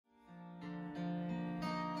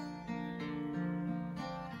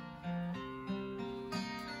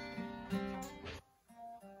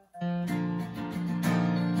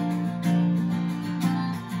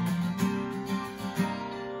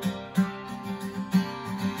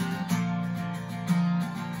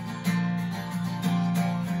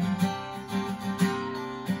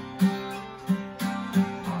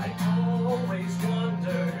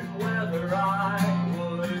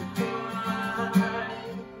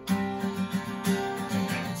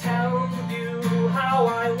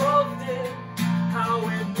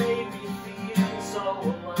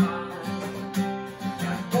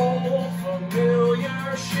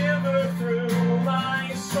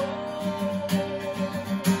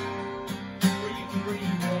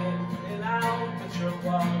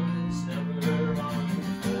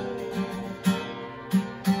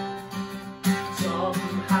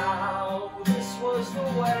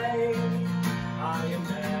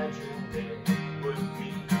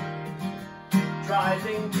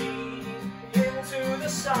diving deep into the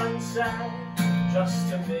sunset just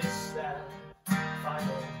to miss that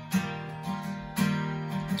final.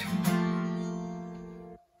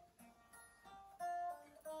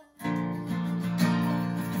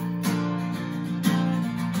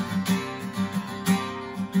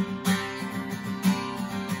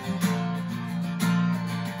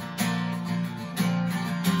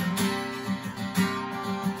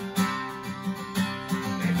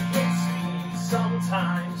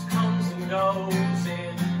 Sometimes comes and goes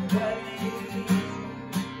in waves,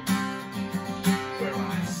 where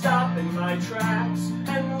I stop in my tracks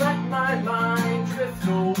and let my mind drift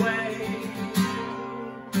away,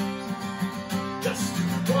 just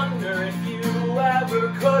to wonder if you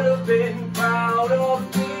ever could have been proud of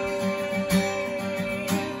me.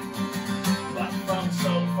 But from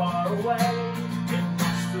so far away, it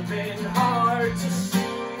must have been hard to see.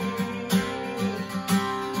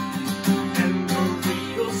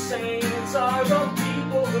 Saints are the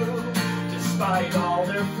people who, despite all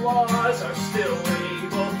their flaws, are still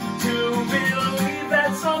able to believe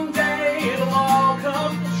that someday it'll all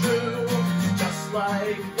come true, just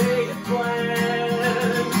like they had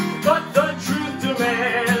planned. But the truth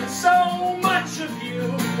demands so much of you,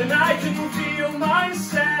 and I can feel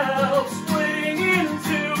myself splitting in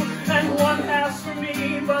two, and one half's for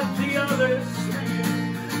me, but the other's for you.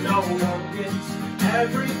 No one gets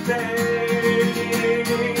everything.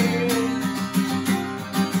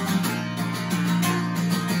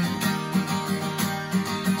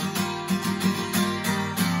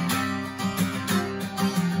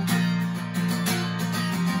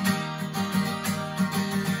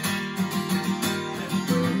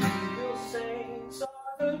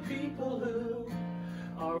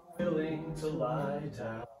 To lie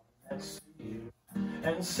down next to you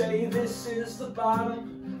and say this is the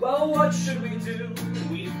bottom. Well, what should we do?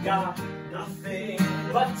 We've got nothing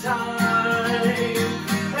but time,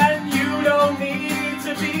 and you don't need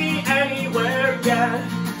to be anywhere yet.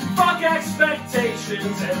 Fuck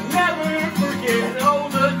expectations and never forget. Oh,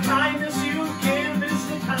 the kindness you give is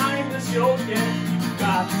the kindness you'll get. You've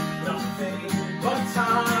got nothing but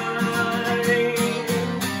time.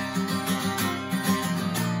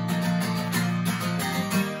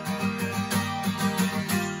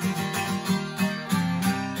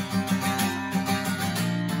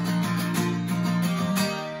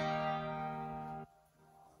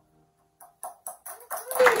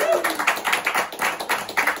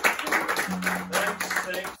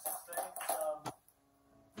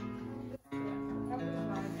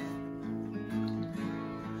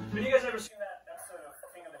 Have you guys ever seen that episode of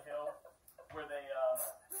King of the Hill where they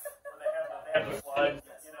have the flood,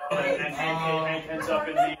 you know, and Hank ends up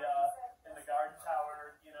in the guard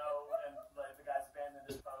tower, you know, and like, the guy's abandoned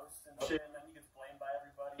his post and shit, and then he gets blamed by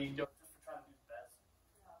everybody just for trying to do his best.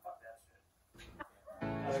 Fuck that shit.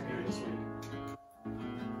 That'd be really sweet.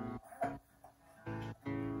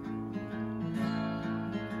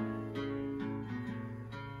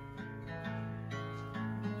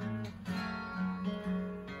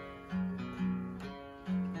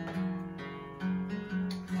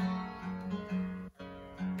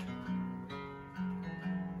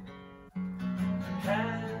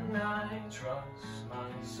 Can I trust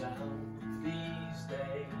myself these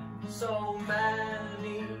days? So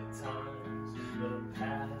many times the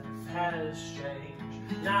path has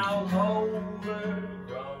changed. Now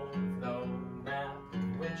overgrown, no map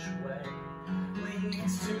which way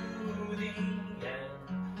leads to the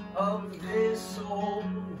end of this old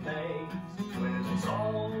maze, where there's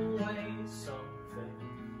always something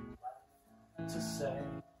left to say,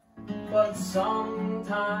 but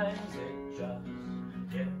sometimes it just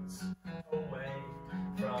gets away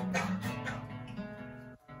from me.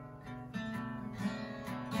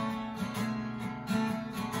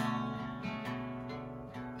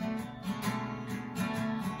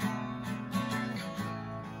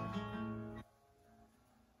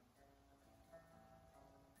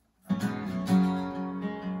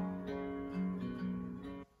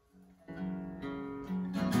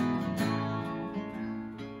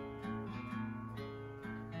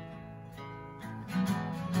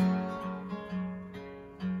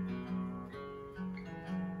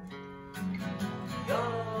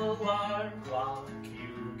 Alarm clock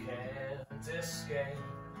you can't escape,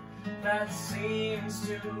 that seems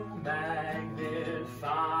to magnify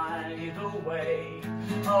the way.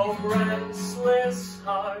 A restless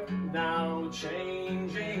heart now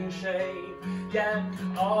changing shape, yet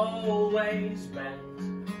always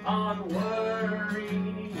bent on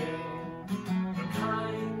worrying. The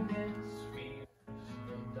kindness fears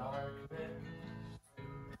the darkness,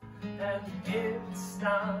 and it's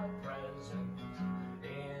not present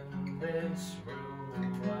this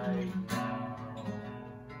room right now.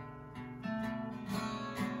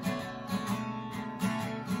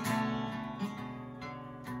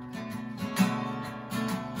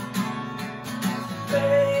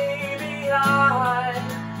 Baby, I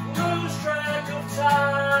lose track of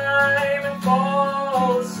time and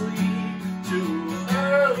fall asleep too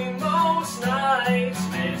early most nights.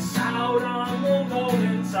 Miss out on the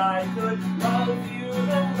moments I could love you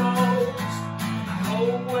the most. I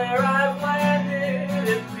hope where I've landed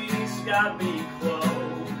at least got me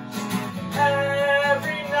close.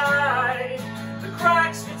 Every night the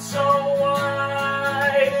cracks get so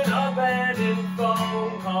wide, and abandoned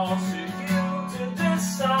phone calls to to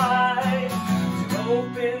decide to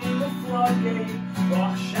open the floodgate,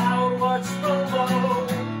 wash out what's below,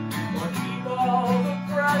 or keep all the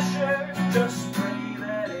pressure, just pray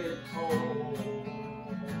that it holds.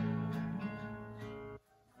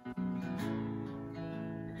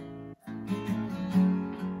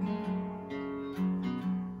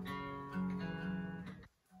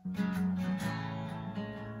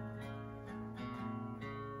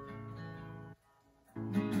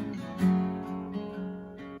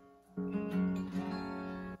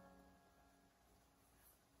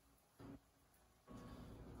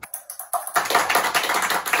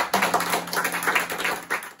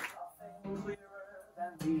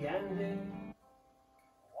 The ending,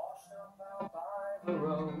 washed up out by the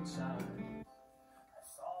roadside. I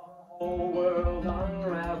saw the whole world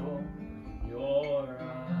unravel in your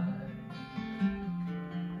eyes.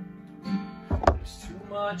 There's too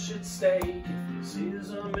much at stake if this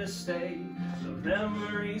is a mistake. The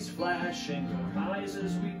memories flash in your eyes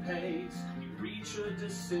as we pace. We reach a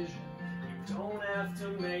decision you don't have to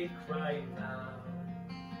make right now.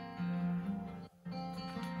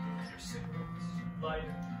 Your cigarettes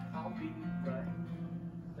lighter, I'll be right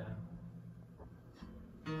down.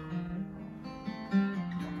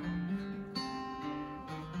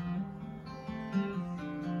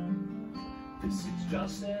 This is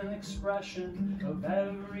just an expression of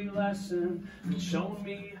every lesson that's shown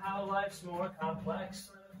me how life's more complex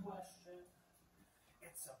than a question.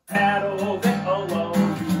 It's a battle that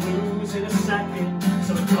alone you lose in a second,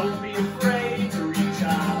 so don't be afraid to reach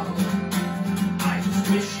out. I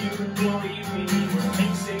just wish you'd believe me. We're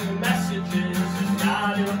mixing messages and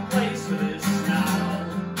not in a place for this now.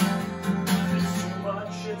 There's too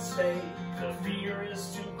much at stake. The fear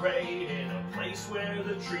is too great in a place where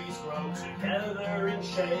the trees grow together in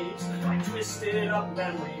shapes like twisted up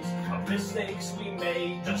memories of mistakes we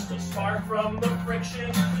made. Just a spark from the friction,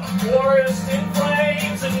 a forest in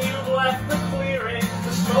flames, and you've left the clearing.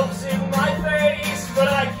 The smoke's in my face, but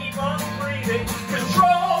I keep on breathing,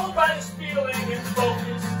 controlled by this feeling and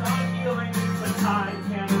focused on healing. The time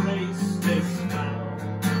can't erase this now.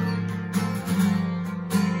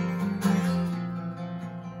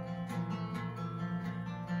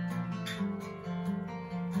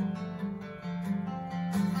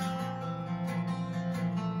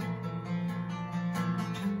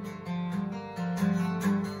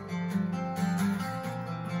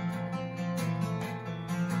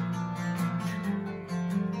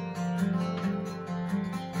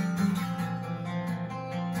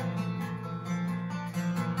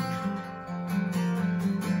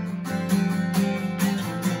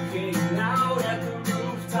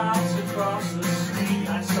 Across the street,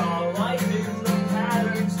 I saw life in the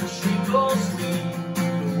patterns the shingles leave.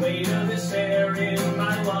 The weight of this air in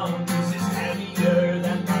my lungs is heavier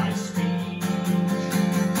than my speech.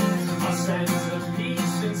 A sense of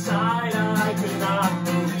peace inside I could not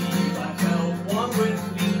believe. I felt one with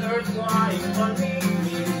the earth lying beneath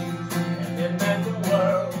me, and it meant the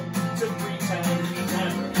world to pretend we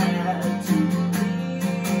never had to.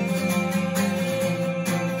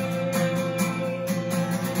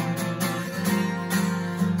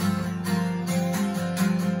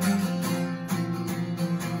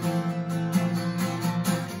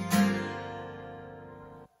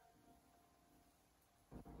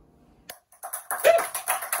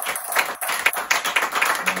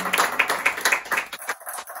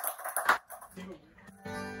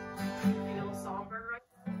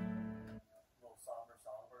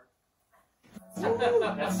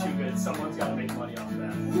 That's too good. Someone's got to make money off of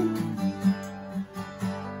that.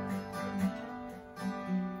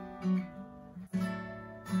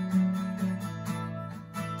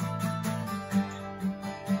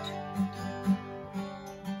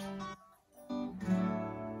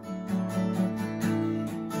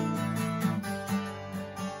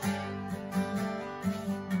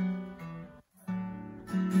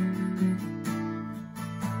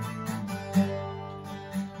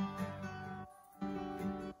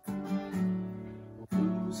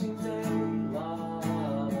 Losing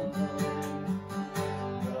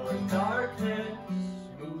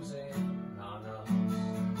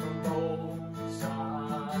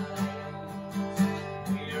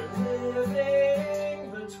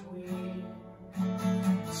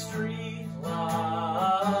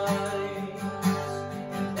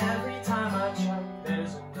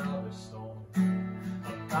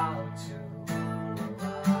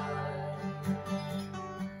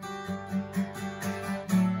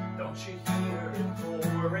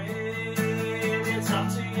up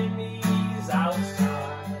to your knees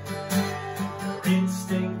outside. Your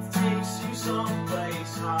instinct takes you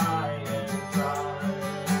someplace high and dry.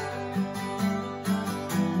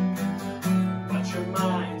 But your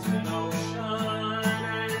mind's an ocean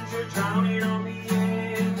and you're drowning on the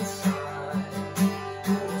inside.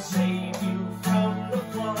 Who'll save you from the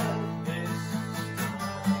flood this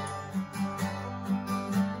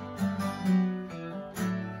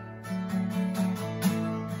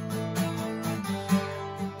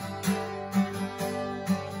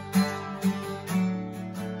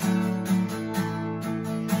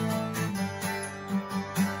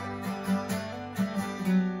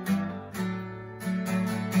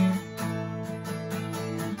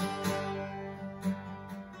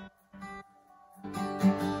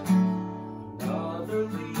another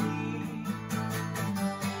leaf,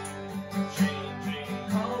 changing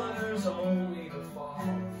colors only to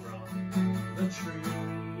fall from the tree.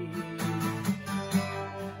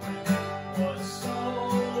 When it was so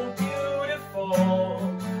beautiful,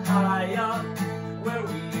 high up where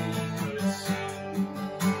we could see,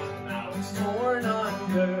 but now it's torn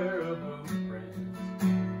under a blueprint,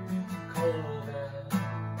 cold and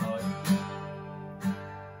muddy.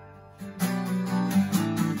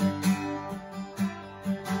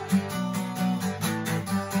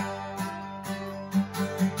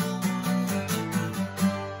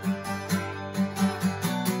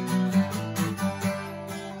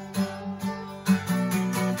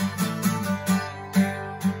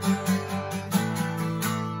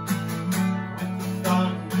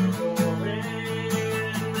 Thunder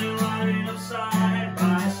roaring, they're lining up side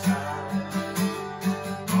by side,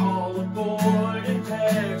 all aboard in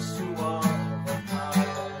pairs two of a kind.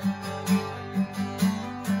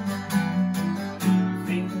 You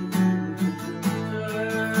think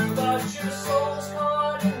but your soul's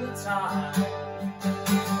caught in the tide.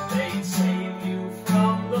 They'd save you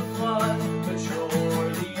from the flood, but you're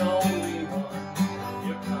the only one of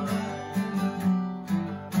your kind.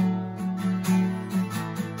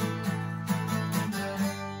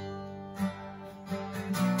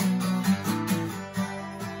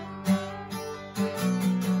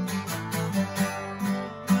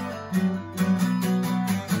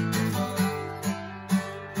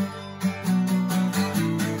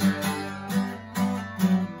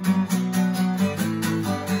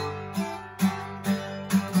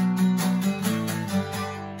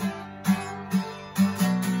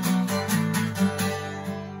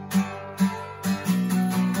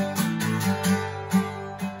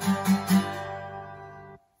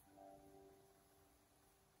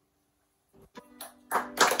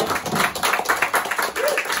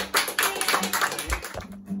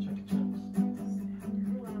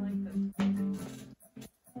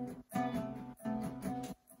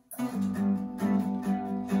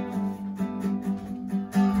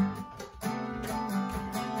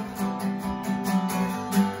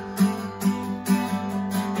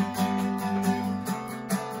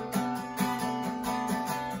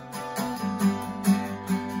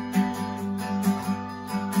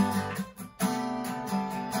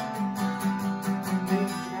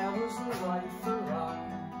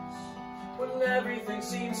 Everything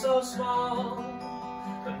seems so small,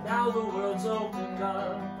 but now the world's opened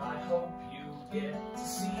up. I hope you get to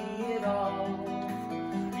see it all.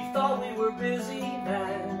 We thought we were busy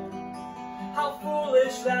then. How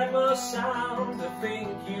foolish that must sound, to think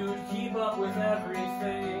you'd keep up with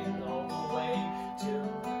everything all the way till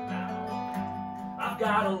now. I've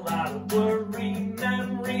got a lot of blurry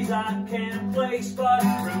memories I can't place, but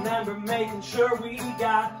remember making sure we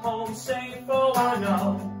got home safe. Oh, I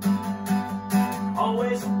know,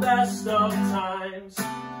 always the best of times.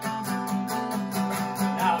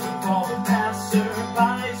 Out of all the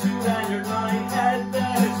passerbys who entered my head,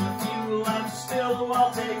 there's a few left still who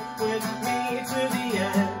I'll take with me to the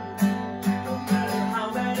end, no matter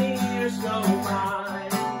how many years go by.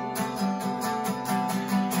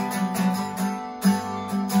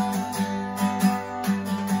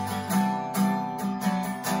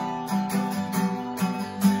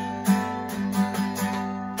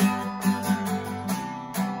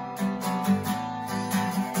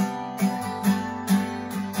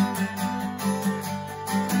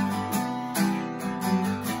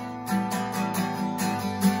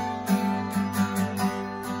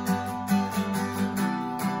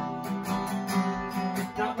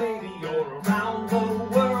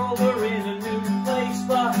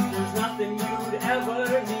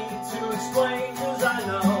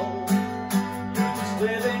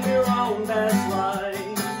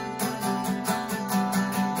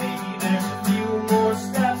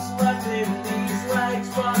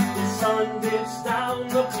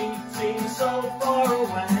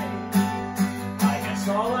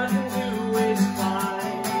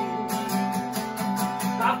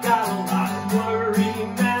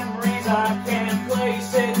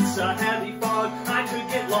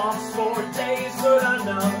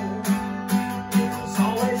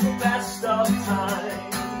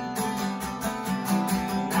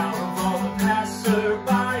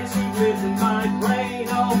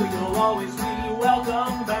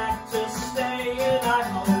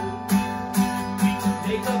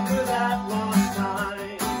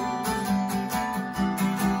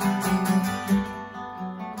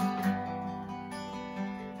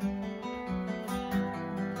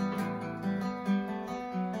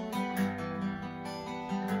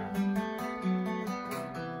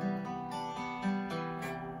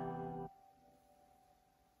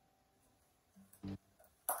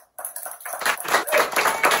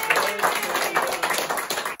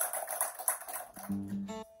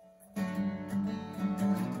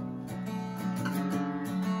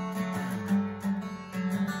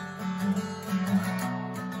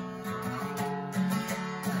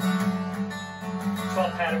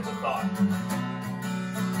 patterns of thought.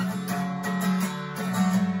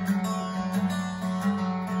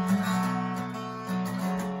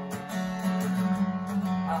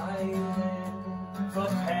 I live a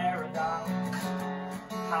paradise,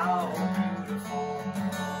 how beautiful,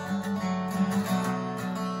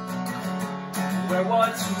 where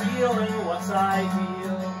what's real and what's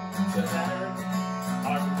ideal to them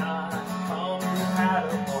are not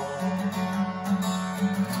compatible.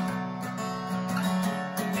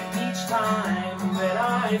 And each time that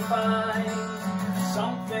I find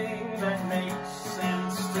something that makes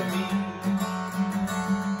sense to me,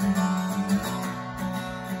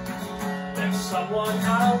 there's someone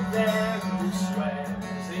out there who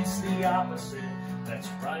swears it's the opposite that's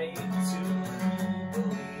right to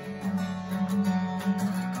believe.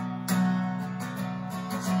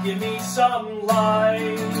 Give me some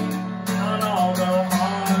light on all the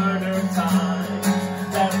hard